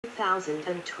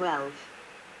2012.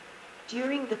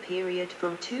 During the period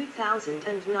from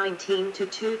 2019 to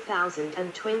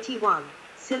 2021,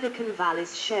 Silicon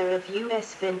Valley's share of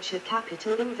U.S. venture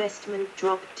capital investment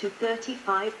dropped to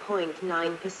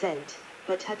 35.9%,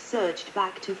 but had surged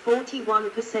back to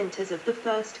 41% as of the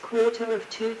first quarter of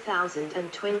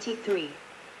 2023.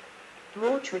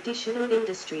 More traditional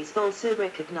industries also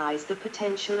recognize the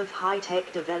potential of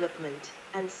high-tech development,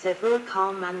 and several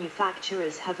car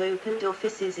manufacturers have opened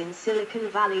offices in Silicon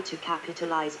Valley to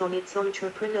capitalize on its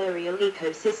entrepreneurial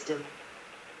ecosystem.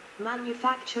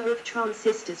 Manufacture of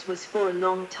transistors was for a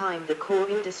long time the core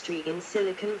industry in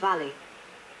Silicon Valley.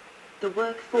 The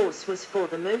workforce was for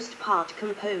the most part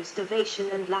composed of Asian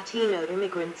and Latino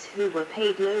immigrants who were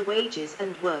paid low wages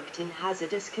and worked in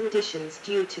hazardous conditions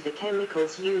due to the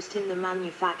chemicals used in the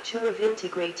manufacture of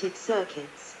integrated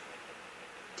circuits.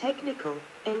 Technical,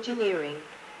 engineering,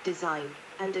 design,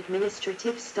 and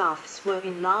administrative staffs were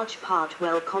in large part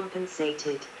well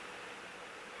compensated.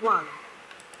 1.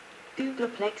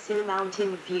 Googleplex in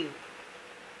Mountain View.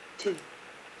 2.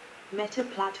 Meta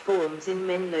Platforms in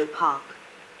Menlo Park.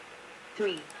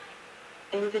 3.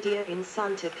 NVIDIA in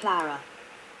Santa Clara.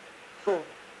 4.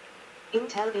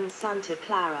 Intel in Santa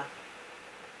Clara.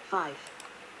 5.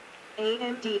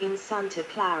 AMD in Santa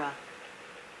Clara.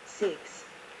 6.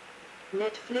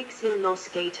 Netflix in Los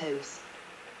Gatos.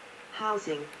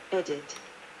 Housing, edit.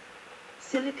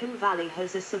 Silicon Valley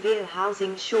has a severe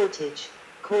housing shortage,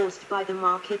 caused by the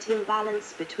market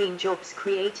imbalance between jobs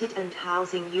created and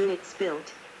housing units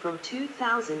built. From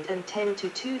 2010 to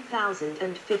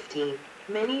 2015,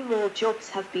 many more jobs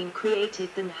have been created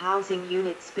than housing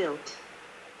units built.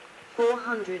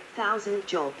 400,000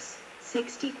 jobs,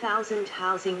 60,000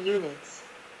 housing units.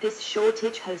 This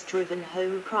shortage has driven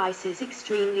home prices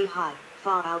extremely high,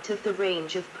 far out of the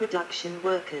range of production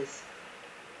workers.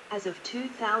 As of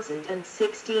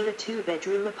 2016, a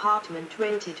two-bedroom apartment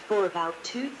rented for about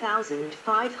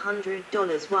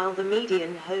 $2,500 while the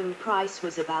median home price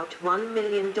was about $1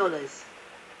 million.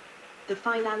 The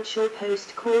Financial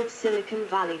Post called Silicon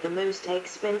Valley the most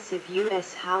expensive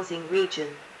U.S. housing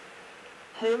region.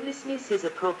 Homelessness is a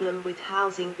problem with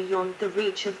housing beyond the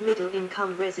reach of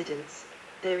middle-income residents.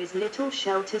 There is little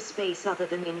shelter space other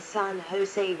than in San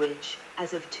Jose, which,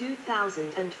 as of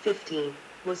 2015,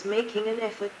 was making an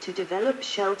effort to develop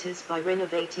shelters by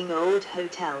renovating old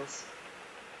hotels.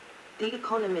 The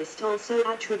Economist also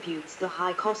attributes the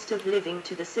high cost of living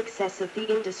to the success of the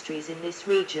industries in this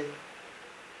region.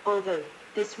 Although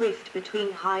this rift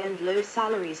between high and low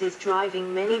salaries is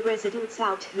driving many residents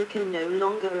out who can no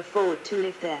longer afford to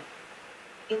live there.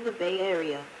 In the Bay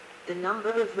Area, the number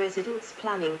of residents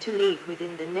planning to leave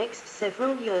within the next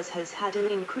several years has had an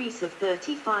increase of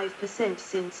 35%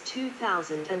 since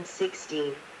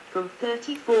 2016, from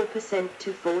 34%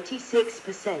 to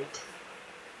 46%.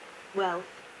 Wealth,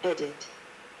 edit.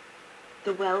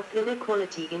 The wealth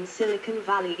inequality in Silicon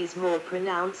Valley is more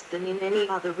pronounced than in any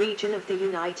other region of the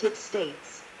United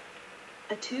States.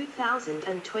 A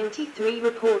 2023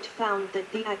 report found that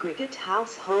the aggregate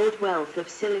household wealth of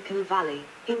Silicon Valley,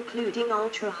 including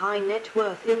ultra-high net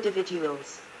worth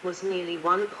individuals, was nearly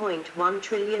 $1.1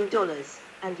 trillion,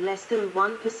 and less than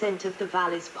 1% of the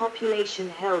valley's population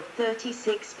held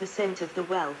 36% of the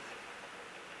wealth.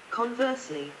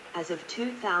 Conversely, as of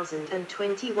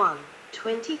 2021,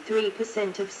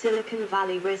 23% of Silicon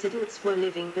Valley residents were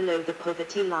living below the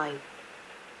poverty line.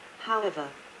 However,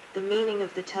 the meaning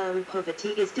of the term poverty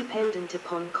is dependent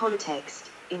upon context.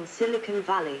 In Silicon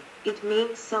Valley, it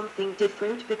means something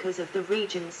different because of the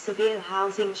region's severe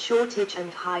housing shortage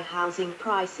and high housing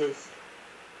prices.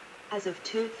 As of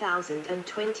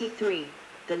 2023,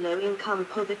 the low-income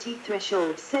poverty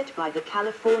threshold set by the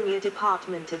California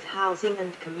Department of Housing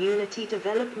and Community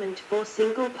Development for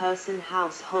single-person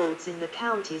households in the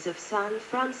counties of San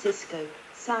Francisco,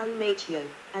 San Mateo,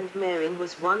 and Marin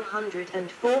was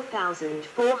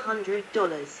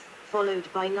 $104,400,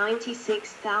 followed by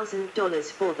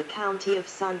 $96,000 for the county of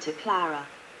Santa Clara.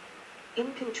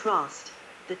 In contrast,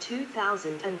 the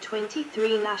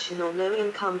 2023 national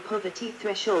low-income poverty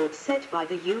threshold set by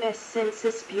the U.S.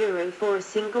 Census Bureau for a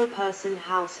single-person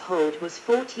household was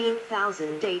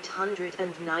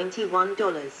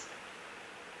 $14,891.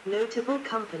 Notable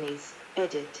companies,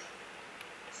 edit.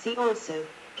 See also,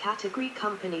 category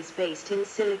companies based in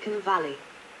Silicon Valley.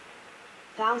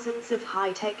 Thousands of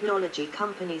high-technology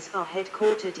companies are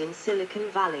headquartered in Silicon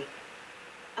Valley.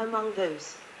 Among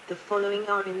those, the following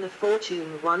are in the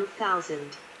Fortune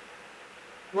 1000.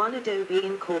 1. Adobe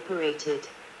Incorporated.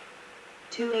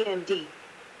 2. AMD.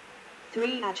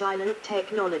 3. Agilent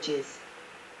Technologies.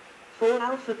 4.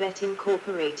 Alphabet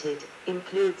Incorporated,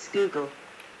 includes Google.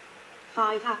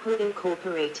 5 Apple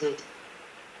Incorporated.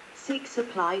 6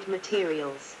 Applied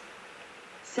Materials.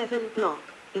 7 Block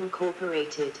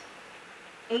Incorporated.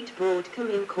 8 Broadcom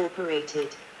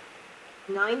Incorporated.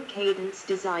 9 Cadence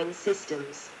Design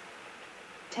Systems.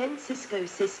 10 Cisco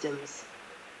Systems.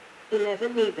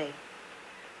 11 eBay.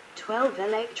 12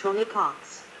 Electronic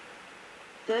Arts.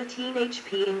 13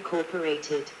 HP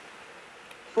Incorporated.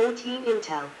 14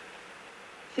 Intel.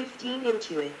 15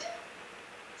 Intuit.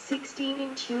 16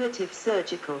 Intuitive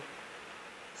Surgical.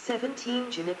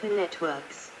 17 Juniper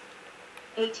Networks.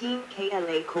 18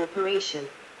 KLA Corporation.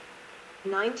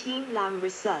 19 Lam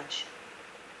Research.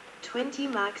 20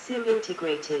 Maxim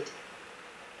Integrated.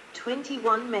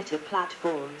 21 Meta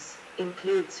Platforms,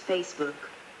 includes Facebook.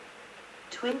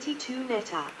 22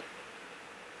 NetApp.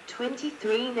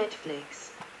 23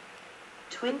 Netflix.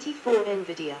 24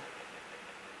 Nvidia.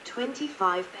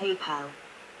 25 PayPal.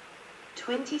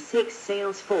 26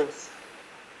 Salesforce.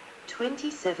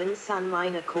 27 Sun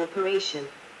Miner Corporation.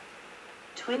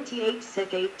 28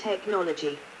 Seagate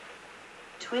Technology.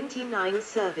 29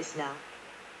 ServiceNow.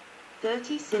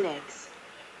 30 Synex.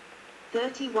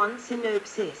 31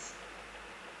 Synopsys.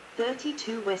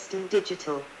 32 Western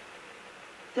Digital.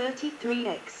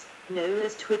 33X, known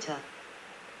as Twitter.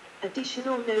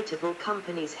 Additional notable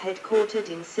companies headquartered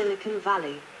in Silicon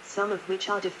Valley, some of which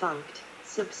are defunct,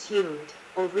 subsumed,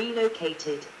 or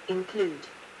relocated, include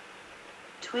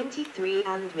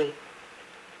 23andMe.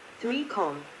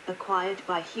 3Com, acquired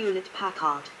by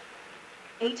Hewlett-Packard.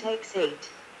 8x8.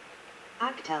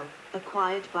 Actel,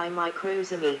 acquired by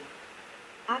Microsemi.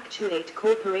 Actuate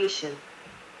Corporation.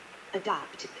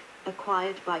 Adapt,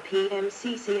 acquired by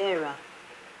PMC Sierra.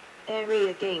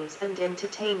 Area Games and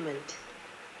Entertainment.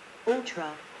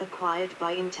 Ultra, acquired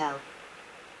by Intel.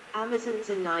 Amazon's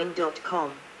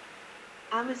A9.com.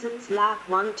 Amazon's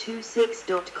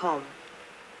Lab126.com.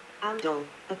 Amdahl,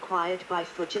 acquired by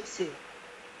Fujitsu.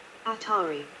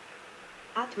 Atari.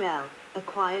 Atmel,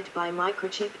 acquired by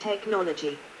Microchip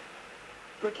Technology.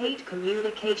 Brocade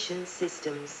Communications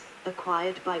Systems,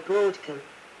 acquired by Broadcom.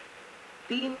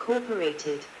 B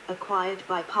Incorporated, acquired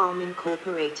by Palm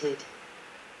Incorporated.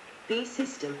 B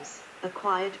Systems,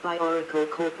 acquired by Oracle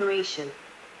Corporation.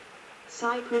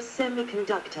 Cypress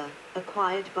Semiconductor,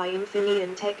 acquired by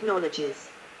Infineon Technologies.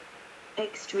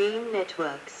 Extreme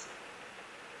Networks.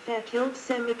 Fairchild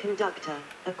Semiconductor,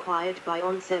 acquired by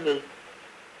onsemi.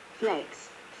 Flex,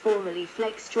 formerly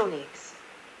Flextronics.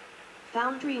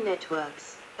 Foundry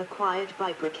Networks, acquired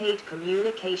by Brocade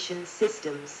Communications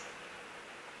Systems.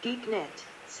 GeekNet,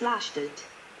 Slashdot.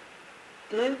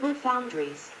 Global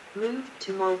Foundries, moved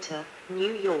to Malta,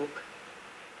 New York.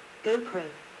 GoPro.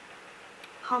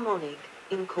 Harmonic,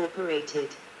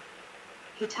 Incorporated.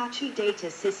 Hitachi Data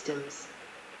Systems.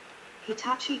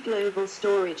 Hitachi Global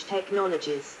Storage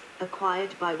Technologies,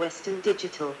 acquired by Western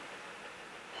Digital.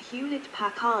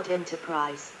 Hewlett-Packard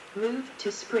Enterprise, moved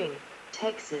to Spring,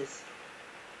 Texas.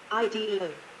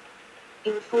 IDEO.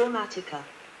 Informatica.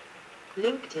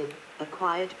 LinkedIn,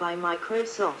 acquired by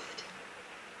Microsoft.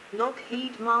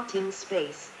 Lockheed Martin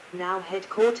Space, now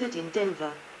headquartered in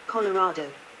Denver,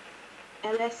 Colorado.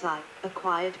 LSI,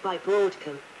 acquired by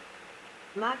Broadcom.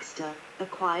 Maxtor,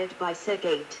 acquired by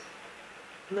Seagate.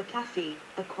 McAfee,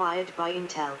 acquired by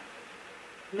Intel.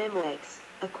 Memorex,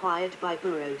 acquired by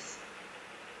Burroughs.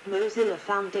 Mozilla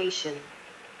Foundation.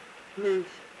 Move,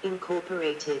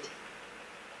 Incorporated.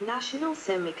 National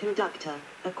Semiconductor,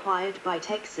 acquired by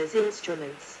Texas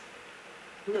Instruments.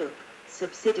 Nook,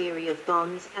 subsidiary of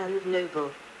Barnes &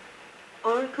 Noble.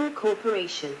 Oracle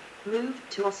Corporation,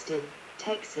 moved to Austin,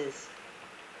 Texas.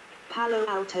 Palo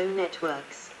Alto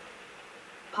Networks.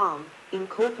 Palm,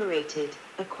 Incorporated,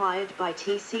 acquired by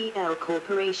TCL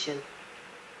Corporation.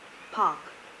 Park.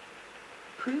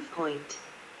 Proofpoint.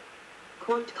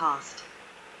 Quantcast.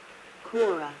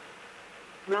 Quora.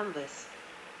 Rambus.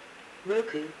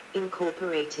 Roku,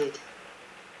 Incorporated.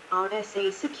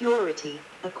 RSA Security,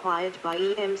 acquired by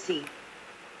EMC.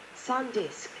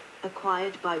 SanDisk,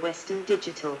 acquired by Western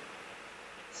Digital.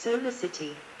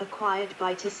 SolarCity, acquired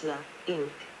by Tesla, Inc.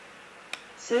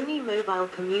 Sony Mobile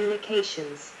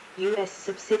Communications, U.S.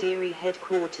 subsidiary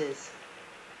headquarters.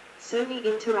 Sony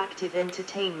Interactive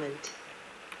Entertainment.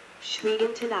 Shree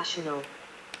International.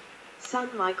 Sun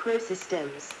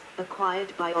Microsystems,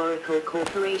 acquired by Oracle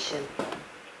Corporation.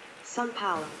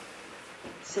 SunPower.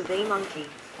 SurveyMonkey.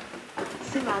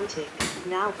 Symantec,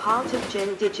 now part of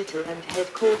Gen Digital and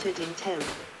headquartered in Tempe,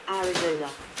 Arizona.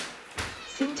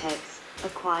 Syntex,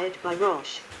 acquired by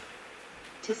Roche.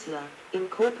 Tesla,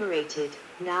 Incorporated,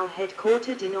 now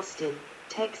headquartered in Austin,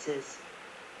 Texas.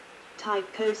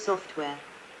 Typeco Software.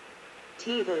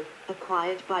 TiVo,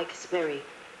 acquired by Xperi.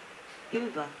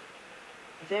 Uber.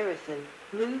 Verifone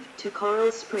moved to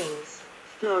Coral Springs,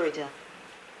 Florida.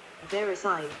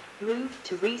 VeriSign moved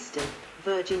to Reston,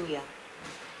 Virginia.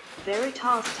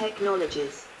 Veritas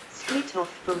Technologies split off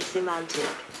from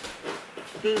Symantec.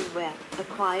 VMware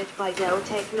acquired by Dell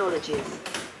Technologies.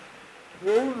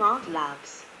 Walmart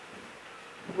Labs.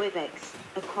 WebEx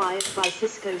acquired by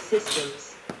Cisco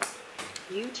Systems.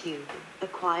 YouTube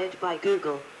acquired by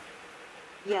Google.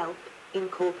 Yelp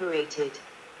Incorporated.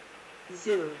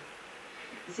 Zoom.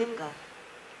 Zynga.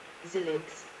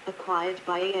 Xilinx acquired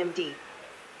by AMD.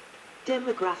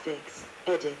 Demographics,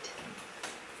 edit.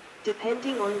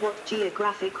 Depending on what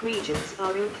geographic regions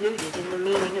are included in the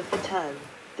meaning of the term,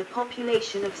 the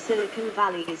population of Silicon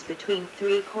Valley is between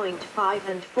 3.5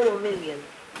 and 4 million.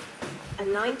 A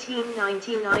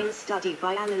 1999 study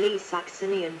by Annalise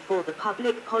Saxenian for the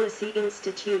Public Policy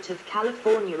Institute of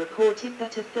California reported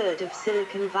that a third of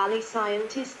Silicon Valley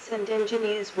scientists and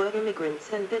engineers were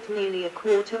immigrants and that nearly a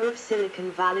quarter of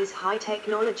Silicon Valley's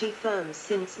high-technology firms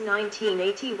since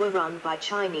 1980 were run by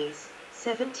Chinese,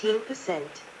 17%,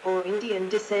 or Indian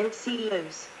descent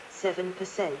CEOs,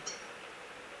 7%.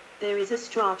 There is a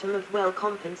stratum of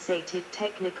well-compensated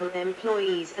technical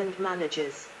employees and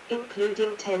managers,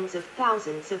 including tens of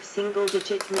thousands of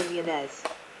single-digit millionaires.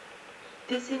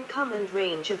 This income and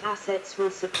range of assets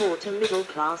will support a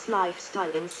middle-class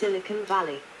lifestyle in Silicon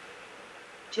Valley.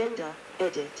 Gender,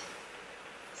 edit.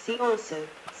 See also,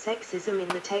 sexism in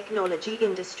the technology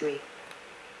industry.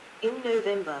 In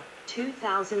November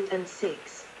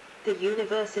 2006, the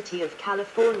University of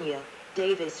California,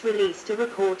 Davis released a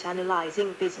report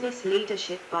analyzing business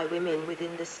leadership by women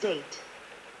within the state.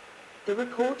 The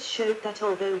report showed that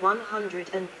although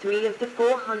 103 of the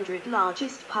 400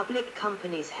 largest public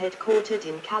companies headquartered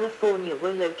in California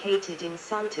were located in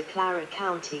Santa Clara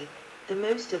County, the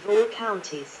most of all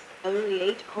counties, only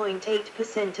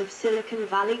 8.8% of Silicon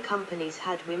Valley companies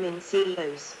had women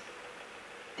CEOs.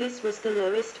 This was the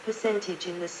lowest percentage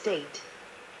in the state.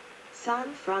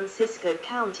 San Francisco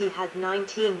County had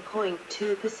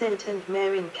 19.2% and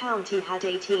Marin County had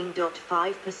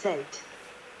 18.5%.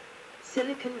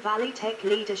 Silicon Valley tech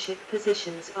leadership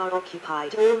positions are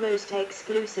occupied almost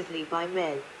exclusively by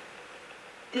men.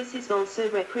 This is also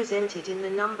represented in the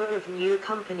number of new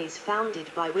companies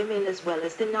founded by women as well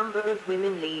as the number of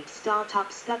women-led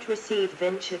startups that receive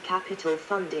venture capital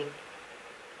funding.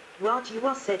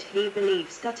 Rajiwa said he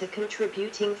believes that a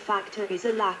contributing factor is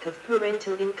a lack of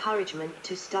parental encouragement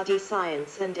to study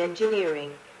science and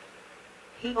engineering.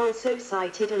 He also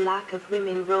cited a lack of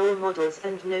women role models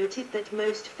and noted that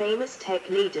most famous tech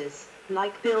leaders,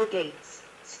 like Bill Gates,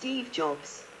 Steve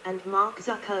Jobs, and Mark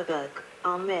Zuckerberg,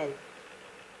 are men.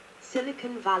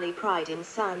 Silicon Valley Pride in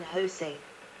San Jose.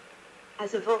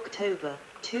 As of October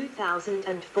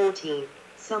 2014,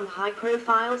 some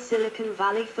high-profile Silicon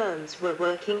Valley firms were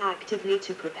working actively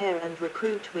to prepare and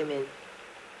recruit women.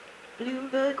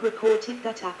 Bloomberg reported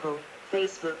that Apple,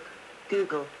 Facebook,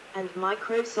 Google, and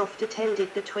Microsoft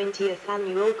attended the 20th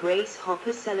annual Grace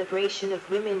Hopper Celebration of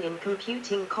Women in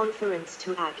Computing conference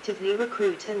to actively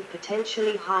recruit and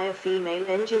potentially hire female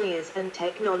engineers and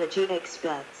technology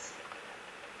experts.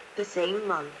 The same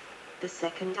month, the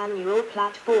second annual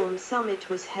Platform Summit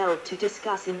was held to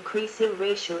discuss increasing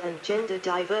racial and gender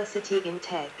diversity in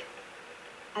tech.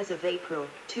 As of April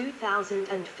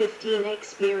 2015,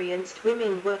 experienced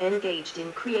women were engaged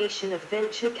in creation of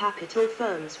venture capital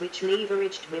firms which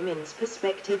leveraged women's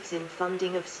perspectives in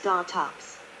funding of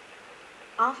startups.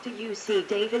 After UC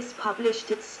Davis published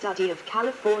its study of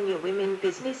California women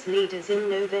business leaders in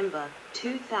November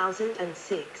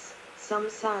 2006, some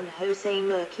San Jose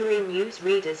Mercury News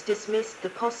readers dismissed the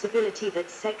possibility that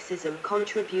sexism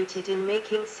contributed in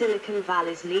making Silicon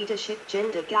Valley's leadership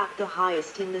gender gap the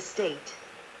highest in the state.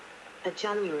 A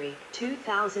January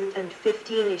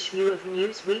 2015 issue of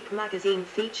Newsweek magazine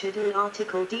featured an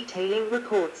article detailing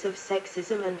reports of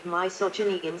sexism and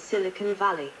misogyny in Silicon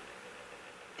Valley.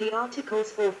 The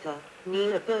article's author,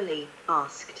 Nina Burley,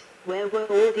 asked, "Where were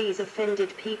all these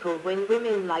offended people when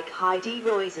women like Heidi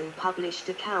Roizen published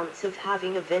accounts of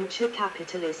having a venture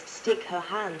capitalist stick her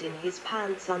hand in his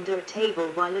pants under a table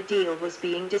while a deal was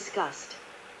being discussed?"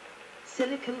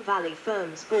 Silicon Valley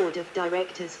firms' board of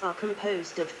directors are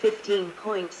composed of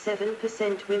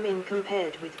 15.7% women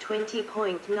compared with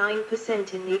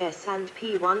 20.9% in the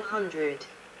S&P 100.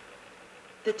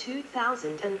 The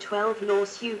 2012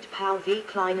 lawsuit Powell v.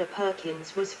 Kleiner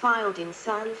Perkins was filed in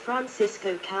San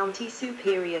Francisco County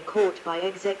Superior Court by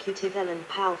Executive Ellen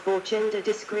Powell for gender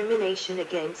discrimination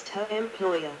against her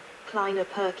employer, Kleiner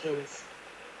Perkins.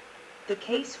 The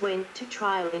case went to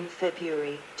trial in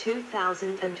February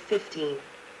 2015.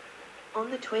 On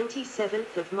the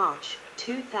 27th of March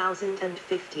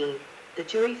 2015, the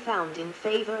jury found in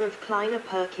favor of Kleiner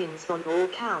Perkins on all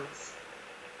counts.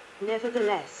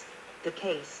 Nevertheless, the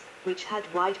case, which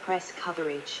had wide press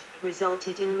coverage,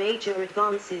 resulted in major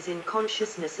advances in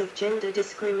consciousness of gender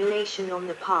discrimination on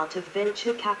the part of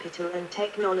venture capital and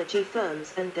technology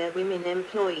firms and their women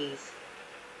employees.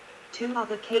 2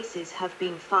 other cases have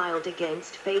been filed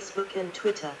against Facebook and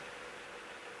Twitter.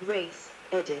 Race,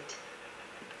 edit.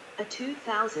 A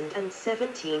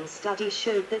 2017 study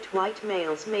showed that white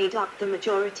males made up the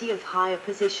majority of higher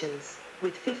positions,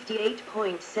 with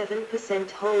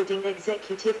 58.7% holding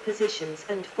executive positions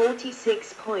and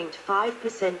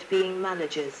 46.5% being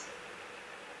managers.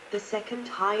 The second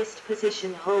highest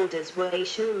position holders were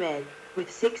Asian men, with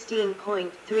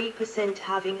 16.3%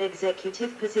 having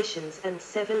executive positions and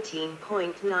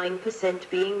 17.9%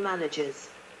 being managers.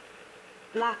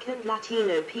 Black and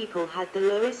Latino people had the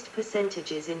lowest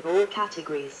percentages in all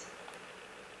categories.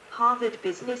 Harvard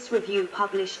Business Review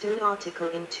published an article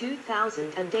in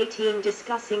 2018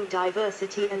 discussing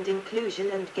diversity and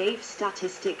inclusion and gave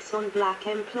statistics on black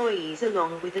employees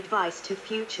along with advice to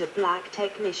future black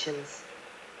technicians.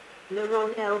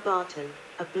 LaRon L. Barton,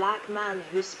 a black man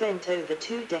who spent over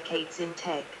 2 decades in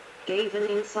tech, gave an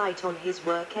insight on his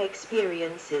work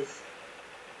experiences.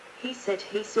 He said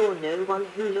he saw no one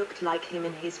who looked like him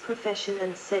in his profession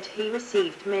and said he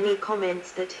received many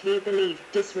comments that he believed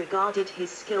disregarded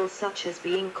his skills, such as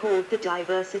being called the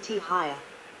diversity hire.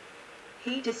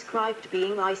 He described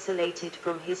being isolated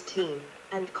from his team,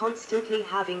 and constantly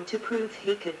having to prove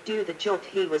he could do the job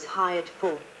he was hired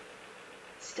for.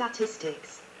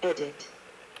 Statistics, edit.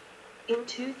 In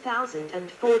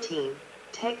 2014,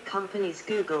 tech companies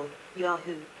Google,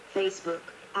 Yahoo,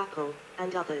 Facebook, Apple,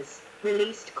 and others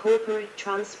released corporate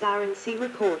transparency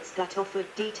reports that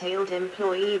offered detailed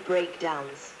employee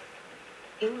breakdowns.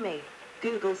 In May,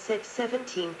 Google said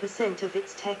 17% of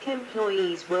its tech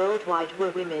employees worldwide were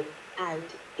women, and,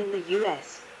 in the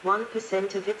US,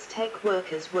 1% of its tech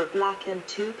workers were black and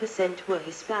 2% were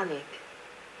Hispanic.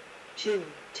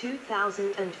 June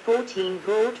 2014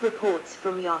 brought reports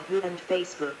from Yahoo and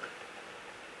Facebook.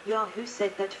 Yahoo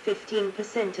said that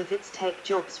 15% of its tech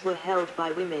jobs were held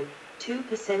by women,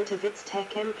 2% of its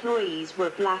tech employees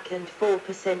were black and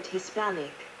 4%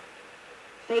 Hispanic.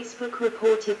 Facebook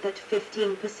reported that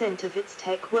 15% of its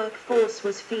tech workforce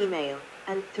was female,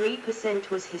 and 3%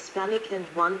 was Hispanic and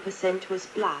 1% was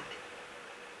black.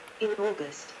 In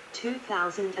August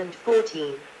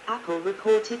 2014, Apple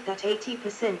reported that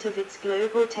 80% of its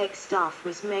global tech staff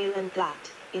was male and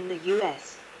that, in the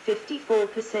US,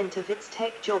 54% of its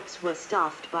tech jobs were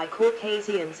staffed by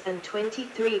Caucasians and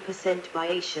 23% by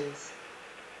Asians.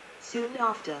 Soon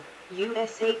after,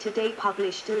 USA Today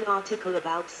published an article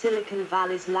about Silicon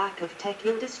Valley's lack of tech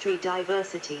industry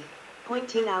diversity,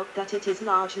 pointing out that it is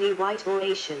largely white or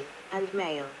Asian, and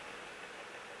male.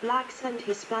 Blacks and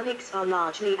Hispanics are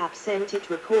largely absent, it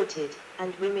reported,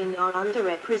 and women are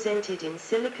underrepresented in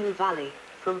Silicon Valley,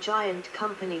 from giant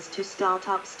companies to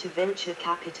startups to venture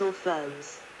capital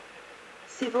firms.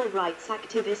 Civil rights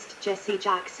activist Jesse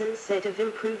Jackson said of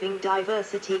improving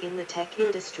diversity in the tech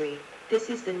industry, "This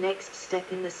is the next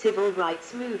step in the civil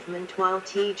rights movement," while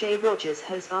T.J. Rogers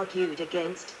has argued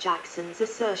against Jackson's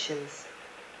assertions.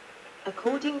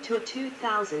 According to a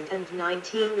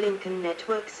 2019 Lincoln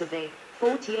Network survey,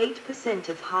 48%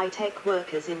 of high-tech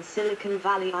workers in Silicon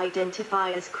Valley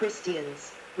identify as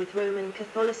Christians, with Roman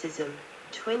Catholicism,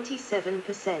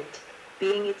 27%,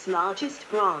 being its largest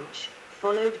branch,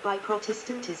 followed by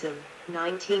Protestantism,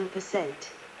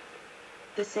 19%.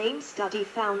 The same study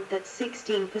found that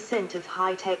 16% of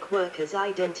high-tech workers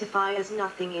identify as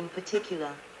nothing in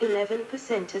particular,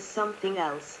 11% as something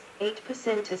else,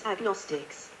 8% as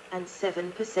agnostics, and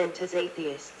 7% as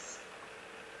atheists.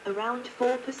 Around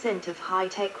 4% of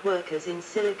high-tech workers in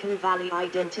Silicon Valley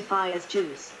identify as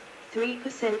Jews,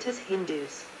 3% as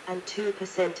Hindus, and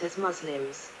 2% as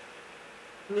Muslims.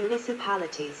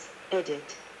 Municipalities,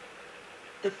 edit.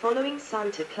 The following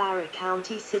Santa Clara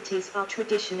County cities are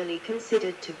traditionally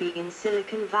considered to be in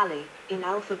Silicon Valley, in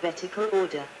alphabetical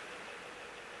order.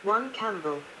 1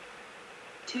 Campbell,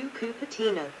 2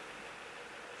 Cupertino,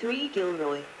 3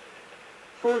 Gilroy,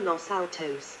 4 Los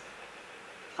Altos,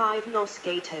 5 Los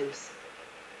Gatos,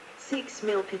 6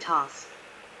 Milpitas,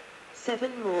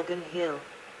 7 Morgan Hill,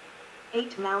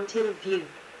 8 Mountain View,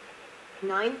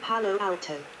 9 Palo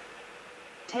Alto,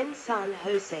 10 San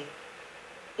Jose,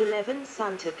 11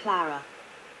 Santa Clara,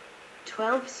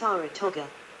 12 Saratoga,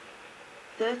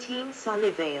 13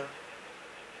 Sunnyvale.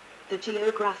 The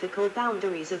geographical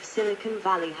boundaries of Silicon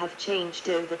Valley have changed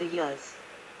over the years.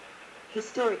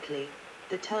 Historically,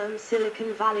 The term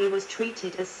Silicon Valley was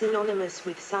treated as synonymous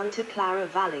with Santa Clara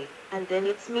Valley, and then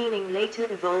its meaning later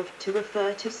evolved to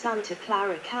refer to Santa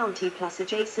Clara County plus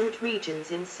adjacent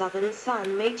regions in southern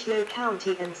San Mateo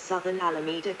County and southern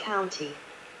Alameda County.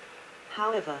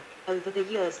 However, over the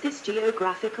years this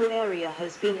geographical area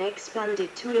has been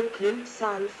expanded to include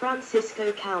San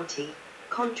Francisco County,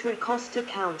 Contra Costa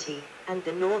County, and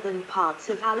the northern parts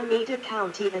of Alameda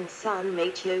County and San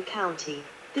Mateo County.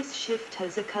 This shift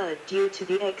has occurred due to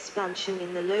the expansion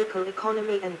in the local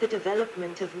economy and the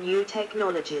development of new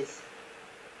technologies.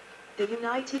 The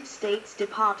United States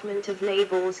Department of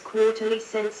Labor's quarterly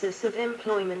Census of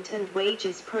Employment and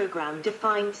Wages program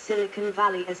defined Silicon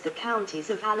Valley as the counties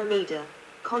of Alameda,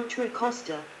 Contra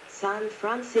Costa, San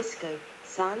Francisco,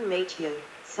 San Mateo,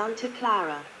 Santa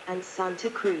Clara, and Santa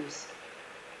Cruz.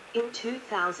 In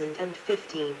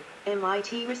 2015,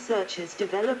 MIT researchers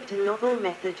developed a novel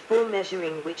method for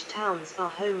measuring which towns are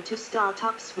home to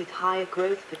startups with higher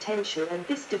growth potential, and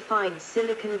this defines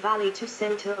Silicon Valley to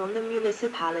center on the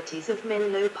municipalities of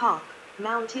Menlo Park,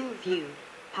 Mountain View,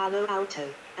 Palo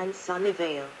Alto, and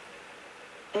Sunnyvale.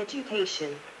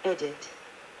 Education, edit.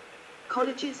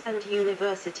 Colleges and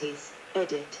universities,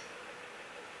 edit.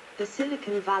 The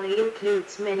Silicon Valley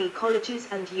includes many colleges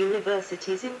and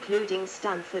universities including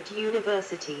Stanford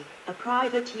University, a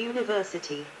private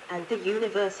university, and the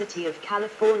University of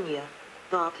California,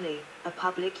 Berkeley, a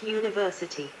public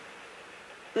university.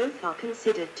 Both are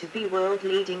considered to be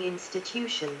world-leading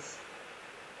institutions.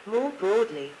 More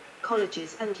broadly,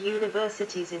 colleges and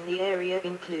universities in the area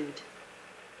include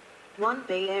 1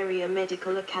 Bay Area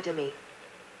Medical Academy,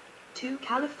 2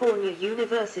 California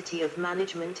University of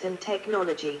Management and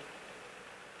Technology,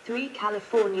 3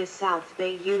 California South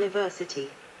Bay University,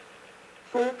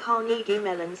 4 Carnegie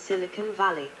Mellon Silicon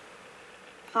Valley,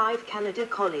 5 Canada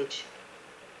College,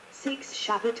 6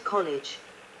 Shabbat College,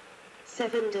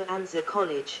 7 De Anza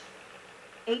College,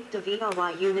 8 De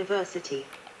VRY University,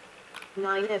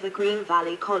 9 Evergreen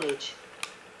Valley College,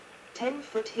 10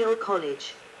 Foothill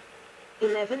College,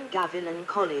 11 Gavilan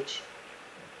College,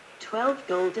 12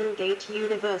 Golden Gate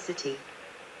University,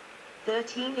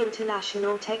 13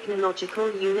 International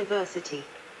Technological University,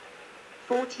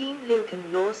 14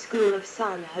 Lincoln Law School of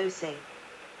San Jose,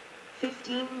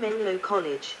 15 Menlo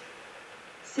College,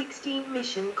 16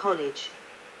 Mission College,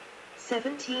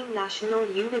 17 National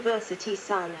University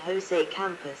San Jose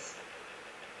Campus,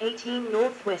 18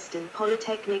 Northwestern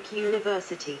Polytechnic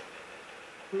University,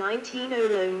 19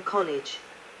 Ohlone College,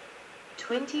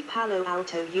 20 Palo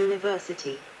Alto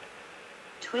University,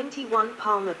 21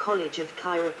 Palmer College of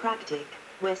Chiropractic,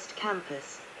 West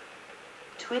Campus,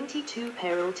 22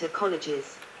 Peralta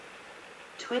Colleges,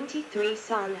 23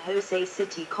 San Jose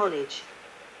City College,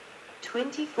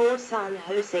 24 San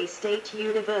Jose State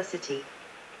University,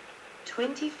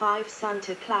 25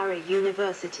 Santa Clara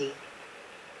University,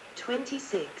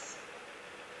 26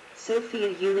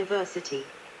 Sophia University,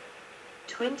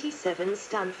 27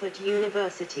 Stanford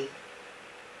University,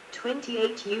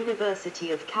 28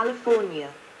 University of California,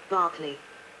 Berkeley,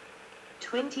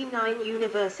 29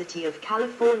 University of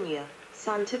California,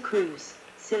 Santa Cruz,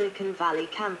 Silicon Valley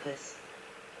Campus,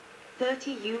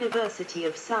 30 University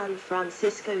of San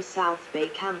Francisco South Bay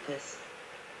Campus,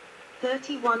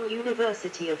 31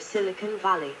 University of Silicon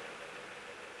Valley,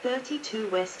 32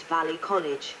 West Valley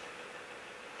College,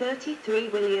 33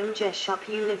 William Jessup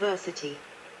University.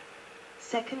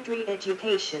 Secondary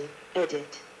education,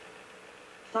 edit.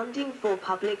 Funding for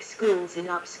public schools in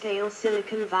upscale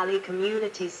Silicon Valley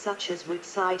communities such as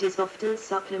Woodside is often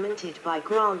supplemented by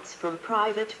grants from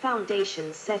private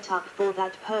foundations set up for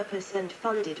that purpose and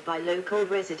funded by local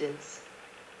residents.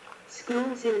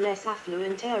 Schools in less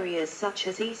affluent areas such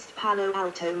as East Palo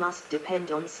Alto must depend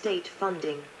on state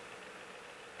funding.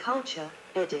 Culture,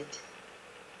 edit.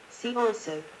 See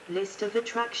also, list of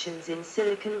attractions in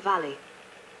Silicon Valley.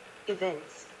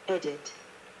 Events, edit.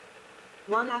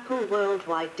 1 Apple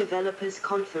Worldwide Developers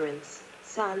Conference,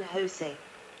 San Jose.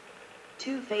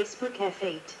 2 Facebook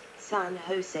F8, San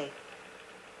Jose.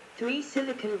 3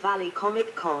 Silicon Valley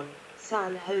Comic Con,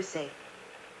 San Jose.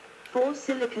 4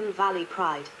 Silicon Valley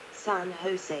Pride, San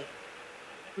Jose.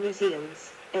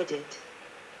 Museums, edit.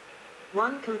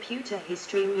 1 Computer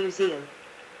History Museum.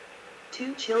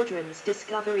 2 Children's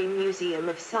Discovery Museum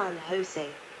of San Jose.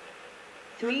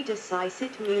 3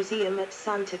 Decicit Museum at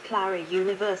Santa Clara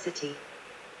University.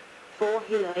 4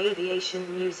 Hiller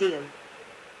Aviation Museum.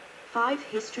 5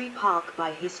 History Park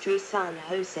by History San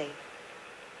Jose.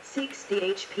 6 The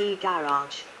HP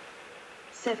Garage.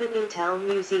 7 Intel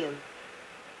Museum.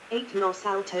 8 Los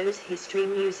Altos History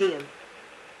Museum.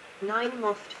 9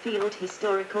 Moft Field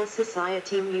Historical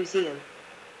Society Museum.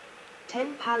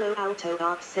 10 Palo Alto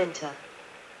Art Center.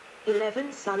 11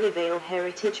 Sunnyvale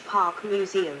Heritage Park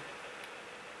Museum.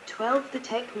 12 The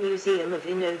Tech Museum of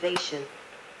Innovation.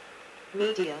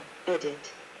 Media,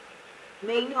 edit.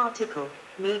 Main article,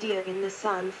 Media in the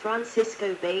San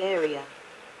Francisco Bay Area.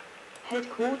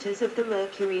 Headquarters of the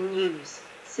Mercury News,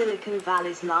 Silicon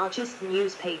Valley's largest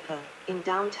newspaper, in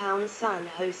downtown San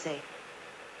Jose.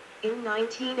 In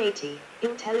 1980,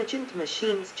 Intelligent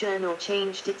Machines Journal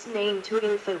changed its name to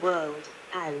InfoWorld,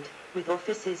 and, with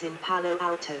offices in Palo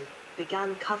Alto,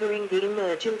 began covering the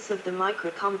emergence of the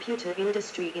microcomputer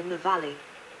industry in the valley.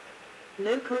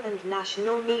 Local and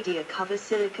national media cover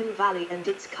Silicon Valley and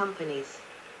its companies.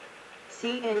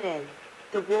 CNN,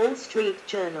 The Wall Street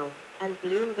Journal, and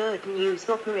Bloomberg News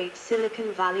operate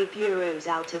Silicon Valley bureaus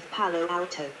out of Palo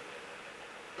Alto.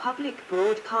 Public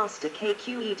broadcaster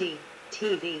KQED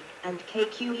TV and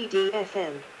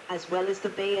KQED-FM, as well as the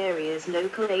Bay Area's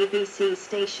local ABC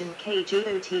station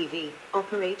KGO-TV,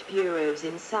 operate bureaus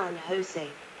in San Jose.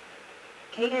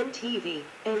 KNTV,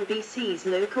 NBC's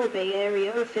local Bay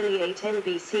Area affiliate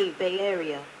NBC Bay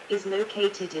Area, is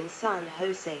located in San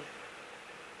Jose.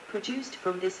 Produced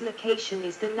from this location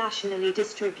is the nationally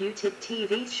distributed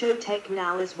TV show Tech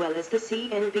Now as well as the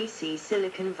CNBC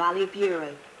Silicon Valley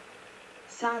Bureau.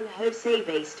 San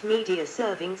Jose-based media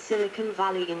serving Silicon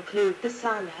Valley include the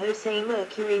San Jose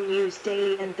Mercury News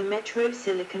Daily and the Metro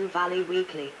Silicon Valley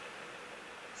Weekly.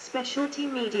 Specialty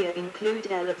media include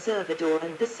El Observador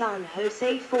and the San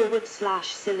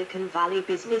Jose/Silicon Valley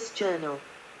Business Journal.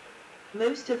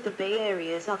 Most of the Bay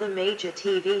Area's other major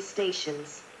TV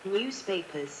stations,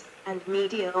 newspapers, and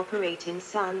media operate in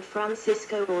San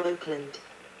Francisco or Oakland.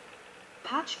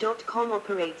 Patch.com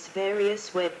operates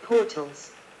various web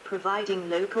portals, providing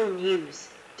local news,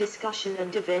 discussion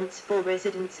and events for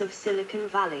residents of Silicon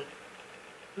Valley.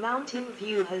 Mountain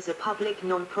View has a public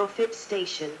non-profit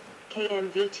station,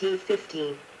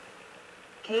 KMVT-15.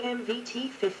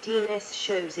 KMVT-15's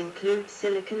shows include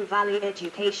Silicon Valley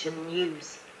Education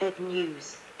News, Ed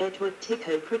News, Edward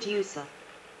Tico producer.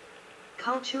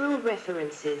 Cultural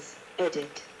references,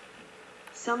 edit.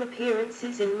 Some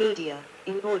appearances in media,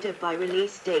 in order by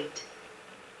release date.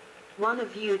 One A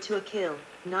View to a Kill,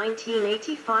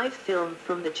 1985 film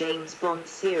from the James Bond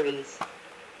series.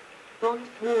 Bond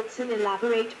thwarts an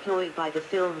elaborate ploy by the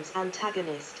film's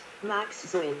antagonist, Max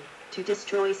Zorin, to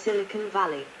destroy Silicon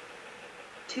Valley.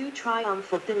 2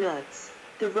 Triumph of the Nerds,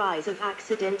 The Rise of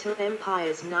Accidental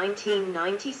Empires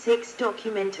 1996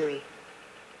 documentary.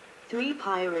 3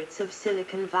 Pirates of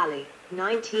Silicon Valley,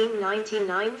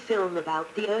 1999 film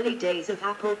about the early days of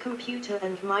Apple Computer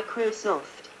and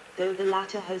Microsoft, though the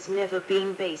latter has never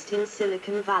been based in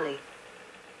Silicon Valley.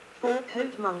 4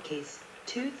 Code Monkeys,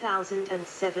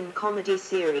 2007 comedy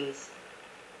series.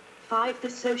 5 The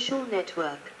Social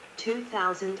Network,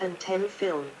 2010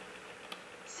 film.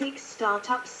 6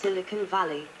 Startup Silicon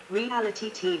Valley, reality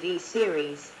TV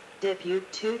series, debuted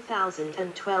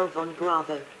 2012 on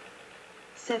Bravo.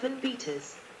 7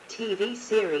 Beaters, TV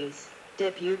series,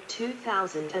 debuted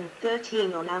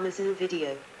 2013 on Amazon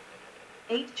Video.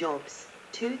 8 Jobs,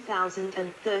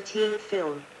 2013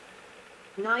 film.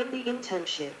 9 The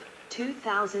Internship,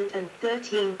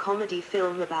 2013 comedy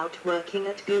film about working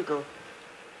at Google.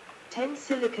 10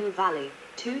 Silicon Valley,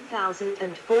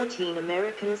 2014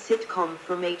 American sitcom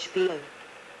from HBO.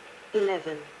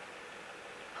 11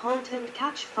 Halt and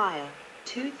Catch Fire,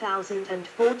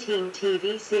 2014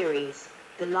 TV series.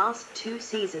 The last 2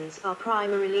 seasons are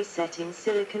primarily set in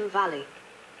Silicon Valley.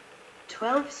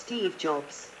 12 Steve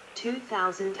Jobs,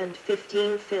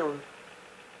 2015 film.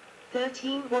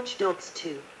 13 Watch Dogs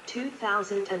 2,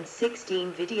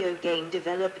 2016 video game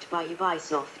developed by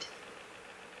Ubisoft.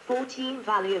 14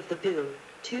 Valley of the Boom,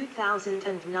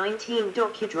 2019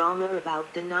 docudrama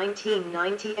about the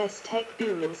 1990s tech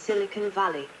boom in Silicon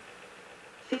Valley.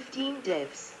 15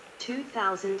 Devs,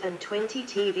 2020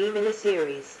 TV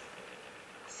miniseries.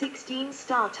 16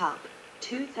 Startup,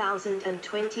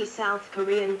 2020 South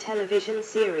Korean television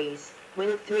series,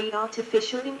 when 3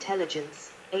 artificial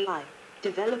intelligence, AI,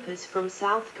 developers from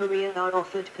South Korea are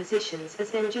offered positions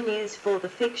as engineers for the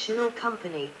fictional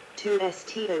company,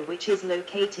 2STO, which is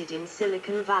located in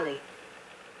Silicon Valley.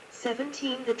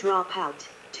 17 The Dropout,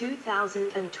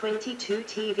 2022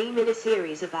 TV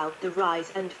miniseries about the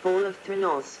rise and fall of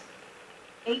Theranos.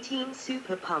 18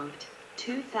 Super Pumped,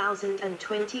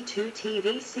 2022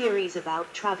 TV series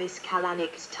about Travis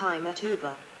Kalanick's time at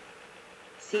Uber.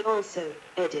 See also,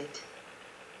 edit.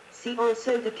 See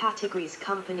also the categories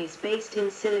companies based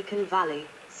in Silicon Valley,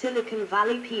 Silicon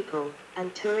Valley people,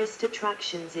 and tourist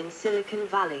attractions in Silicon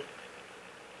Valley.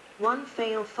 1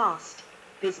 Fail Fast,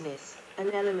 business, An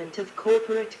element of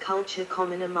corporate culture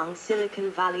common among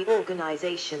Silicon Valley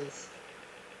organizations.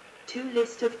 2.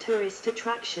 List of tourist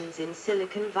attractions in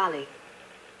Silicon Valley.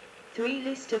 3.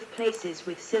 List of places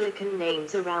with silicon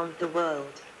names around the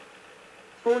world.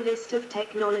 4. List of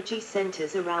technology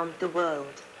centers around the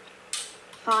world.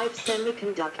 5.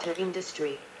 Semiconductor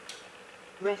industry.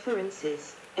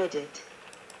 References, edit.